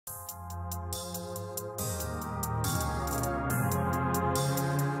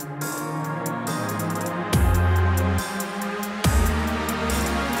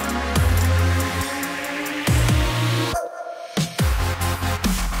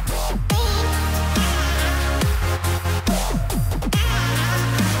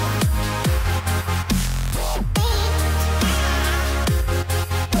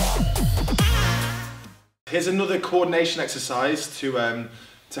Here's another coordination exercise to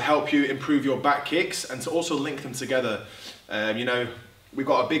help you improve your back kicks and to also link them together. You know, we've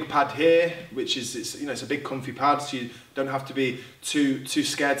got a big pad here, which is, it's a big comfy pad, so you don't have to be too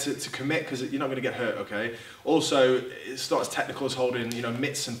scared to commit, because you're not going to get hurt, okay? Also, it's not as technical as holding, you know,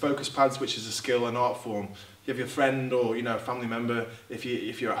 mitts and focus pads, which is a skill and art form. You have your friend or, you know, a family member, if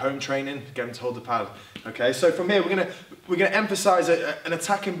you're at home training, get them to hold the pad. Okay, so from here we're gonna emphasize an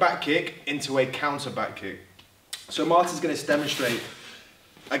attacking back kick into a counter back kick. So Martin's gonna demonstrate.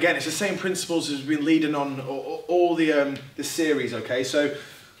 Again, it's the same principles as we've been leading on all the series. Okay, so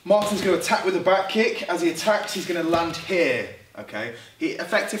Martin's gonna attack with a back kick. As he attacks, he's gonna land here. Okay, he's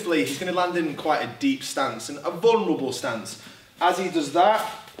gonna land in quite a deep stance and a vulnerable stance. As he does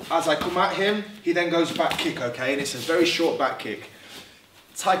that, as I come at him, he then goes back kick, okay? And it's a very short back kick.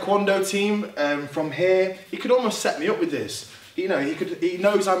 Taekwondo team, from here, he could almost set me up with this. You know, he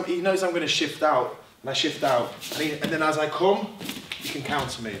knows I'm going to shift out, and I shift out, and then as I come, he can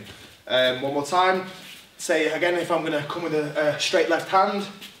counter me. One more time. Say again, if I'm going to come with a straight left hand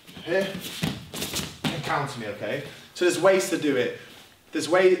here, he can counter me, okay? So there's ways to do it. There's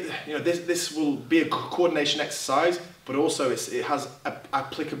you know, this will be a coordination exercise, but also it has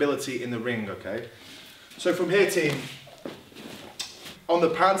applicability in the ring, okay? So from here, team, on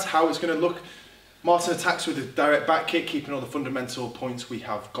the pads, how it's going to look, Martin attacks with a direct back kick, keeping all the fundamental points we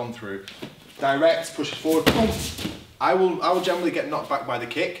have gone through. Direct, pushes forward, boom. I will generally get knocked back by the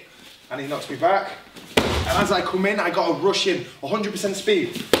kick, and he knocks me back. And as I come in, I got to rush in, 100%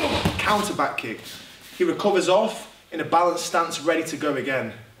 speed, counter back kick. He recovers off in a balanced stance, ready to go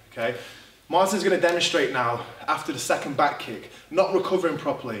again, okay? Martin's going to demonstrate now, after the second back kick, not recovering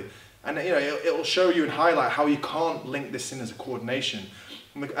properly. And you know, it'll show you and highlight how you can't link this in as a coordination.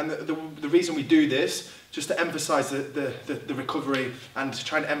 And the reason we do this, just to emphasize the recovery and to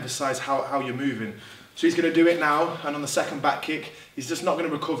try and emphasize how you're moving. So he's going to do it now, and on the second back kick, he's just not going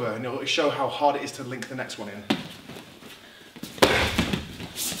to recover, and it'll show how hard it is to link the next one in.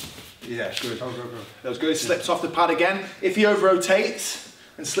 Yeah, good. Go. That was good. He slips off the pad again. If he over-rotates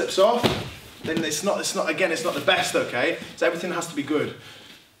and slips off, then it's not the best, okay? So everything has to be good.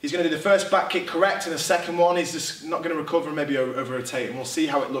 He's going to do the first back kick correct, and the second one he's just not going to recover and maybe over-rotate, and we'll see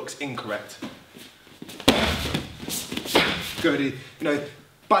how it looks incorrect. Good. You know,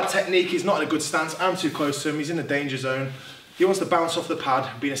 bad technique. He's not in a good stance. I'm too close to him. He's in the danger zone. He wants to bounce off the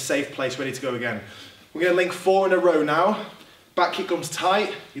pad, be in a safe place, ready to go again. We're going to link 4 in a row now. Back kick comes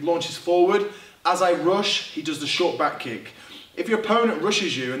tight, he launches forward. As I rush, he does the short back kick. If your opponent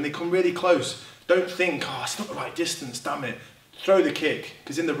rushes you and they come really close, don't think, oh, it's not the right distance, damn it. Throw the kick,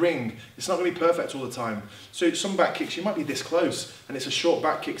 because in the ring, it's not going to be perfect all the time. So some back kicks, you might be this close, and it's a short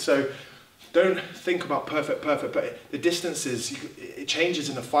back kick, so don't think about perfect, but the distances, it changes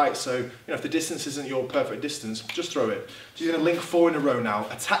in the fight, so you know, if the distance isn't your perfect distance, just throw it. So you're going to link 4 in a row now.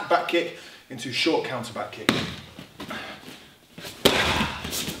 Attack back kick into short counter back kick.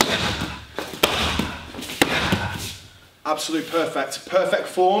 Absolute perfect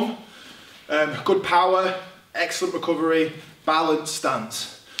form, good power, excellent recovery, balanced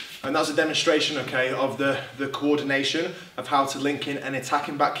stance. And that's a demonstration, okay, of the coordination of how to link in an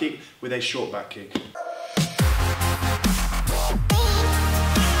attacking back kick with a short back kick.